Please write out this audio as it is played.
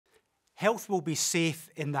Health will be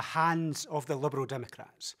safe in the hands of the Liberal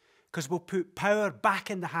Democrats because we'll put power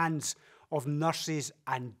back in the hands of nurses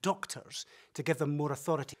and doctors to give them more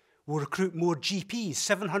authority. We'll recruit more GPs,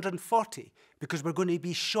 740, because we're going to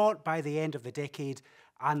be short by the end of the decade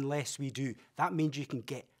unless we do. That means you can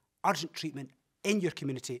get urgent treatment in your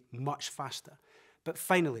community much faster. But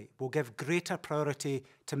finally, we'll give greater priority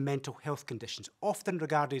to mental health conditions, often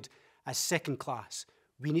regarded as second class.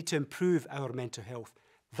 We need to improve our mental health.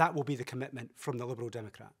 That will be the commitment from the Liberal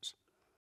Democrats.